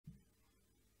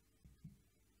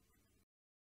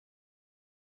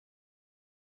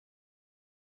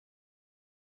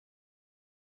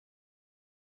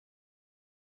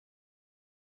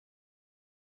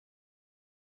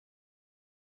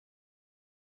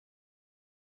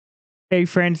Hey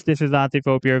friends, this is Atif.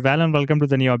 Hope you're well and welcome to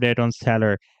the new update on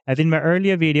Stellar. As in my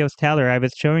earlier video Stellar, I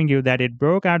was showing you that it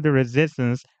broke out the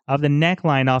resistance of the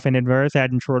neckline of an inverse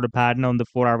head and shoulder pattern on the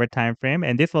 4-hour time frame.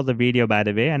 And this was a video, by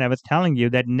the way, and I was telling you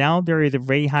that now there is a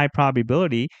very high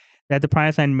probability that the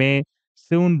price line may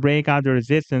soon break out the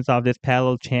resistance of this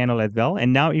parallel channel as well.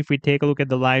 And now if we take a look at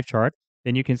the live chart,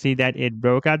 then you can see that it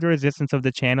broke out the resistance of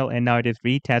the channel and now it is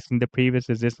retesting the previous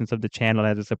resistance of the channel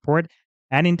as a support.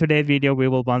 And in today's video, we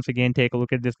will once again take a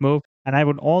look at this move. And I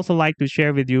would also like to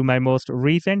share with you my most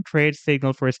recent trade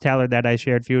signal for Stellar that I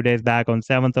shared a few days back on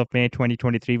 7th of May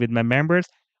 2023 with my members.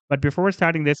 But before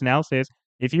starting this analysis,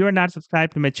 if you are not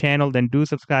subscribed to my channel, then do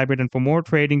subscribe it. And for more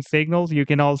trading signals, you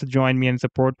can also join me and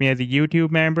support me as a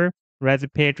YouTube member or as a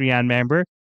Patreon member,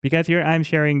 because here I'm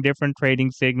sharing different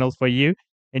trading signals for you.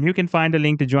 And you can find a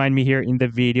link to join me here in the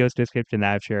video's description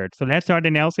I've shared. So let's start the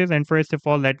analysis. And first of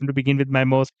all, let me begin with my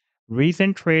most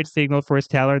recent trade signal for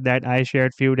Stellar that I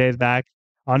shared a few days back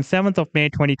on 7th of May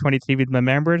 2023 with my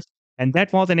members. And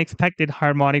that was an expected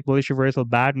harmonic bullish reversal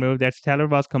bad move that Stellar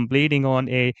was completing on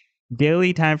a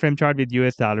daily time frame chart with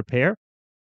US dollar pair.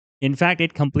 In fact,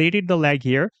 it completed the leg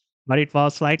here, but it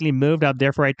was slightly moved up.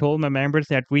 Therefore, I told my members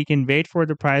that we can wait for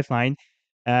the price line.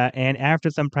 And after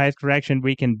some price correction,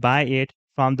 we can buy it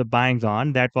from the buying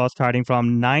zone. That was starting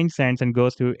from 9 cents and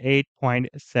goes to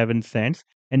 8.7 cents.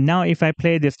 And now if I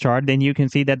play this chart, then you can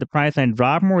see that the price line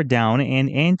dropped more down and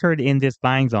entered in this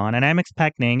buying zone. And I'm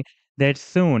expecting that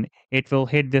soon it will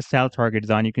hit this sell target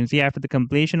zone. You can see after the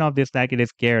completion of this leg, it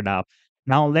is geared up.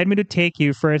 Now let me to take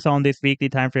you first on this weekly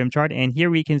time frame chart. And here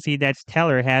we can see that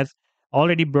Stellar has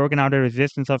already broken out a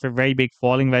resistance of a very big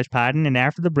falling wedge pattern. And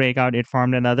after the breakout, it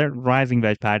formed another rising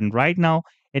wedge pattern. Right now,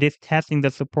 it is testing the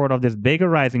support of this bigger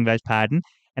rising wedge pattern.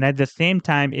 And at the same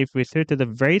time, if we switch to the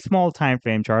very small time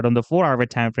frame chart on the 4-hour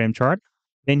time frame chart,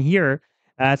 then here,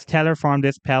 Stellar formed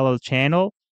this parallel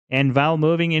channel. And while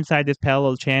moving inside this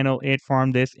parallel channel, it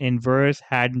formed this inverse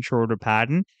head and shoulder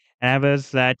pattern. And I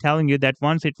was telling you that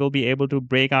once it will be able to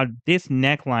break out this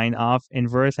neckline of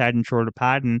inverse head and shoulder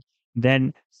pattern,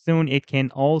 then soon it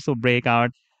can also break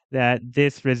out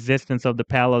this resistance of the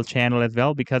parallel channel as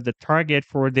well, because the target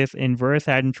for this inverse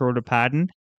head and shoulder pattern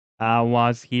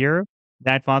was here.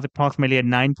 That was approximately at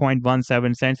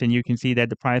 9.17 cents, and you can see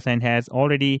that the price line has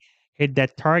already hit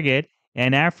that target.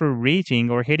 And after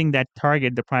reaching or hitting that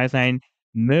target, the price line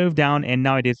moved down, and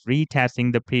now it is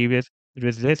retesting the previous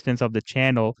resistance of the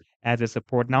channel as a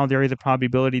support. Now there is a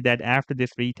probability that after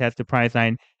this retest, the price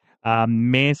line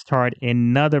may start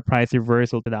another price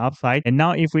reversal to the upside. And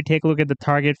now if we take a look at the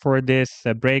target for this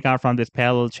breakout from this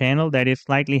parallel channel, that is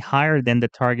slightly higher than the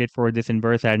target for this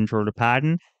inverse head and shoulder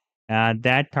pattern.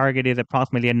 That target is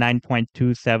approximately at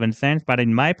 9.27 cents. But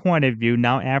in my point of view,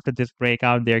 now after this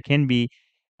breakout, there can be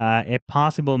a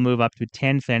possible move up to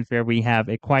 10 cents where we have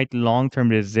a quite long-term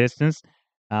resistance.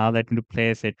 Let me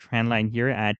place a trend line here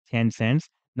at 10 cents.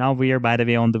 Now we are, by the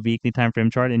way, on the weekly time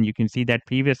frame chart, and you can see that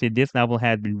previously this level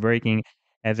had been working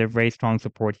as a very strong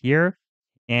support here.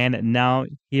 And now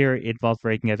here it was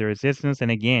breaking as a resistance.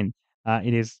 And again,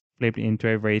 it is flipped into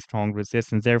a very strong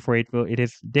resistance. Therefore, it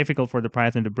is difficult for the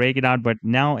price line to break it out. But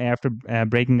now after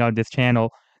breaking out this channel,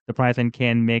 the price line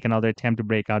can make another attempt to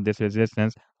break out this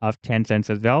resistance of 10 cents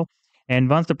as well. And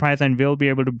once the price line will be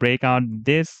able to break out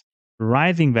this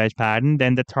rising wedge pattern,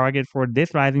 then the target for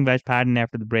this rising wedge pattern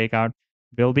after the breakout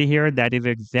will be here. That is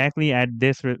exactly at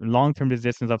this long-term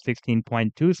resistance of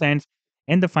 16.2 cents.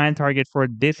 And the final target for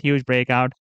this huge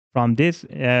breakout from this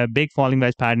big falling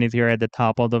wedge pattern is here at the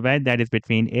top of the wedge. That is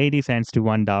between 80 cents to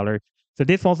 $1. So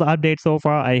this was the update so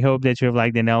far. I hope that you have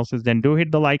liked the analysis. Then do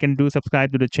hit the like and do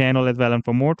subscribe to the channel as well. And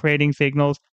for more trading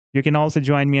signals, you can also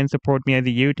join me and support me as a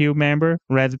YouTube member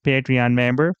or as a Patreon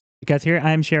member, because here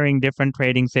I'm sharing different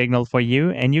trading signals for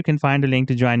you, and you can find a link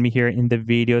to join me here in the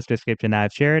video's description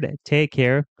I've shared. Take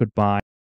care. Goodbye.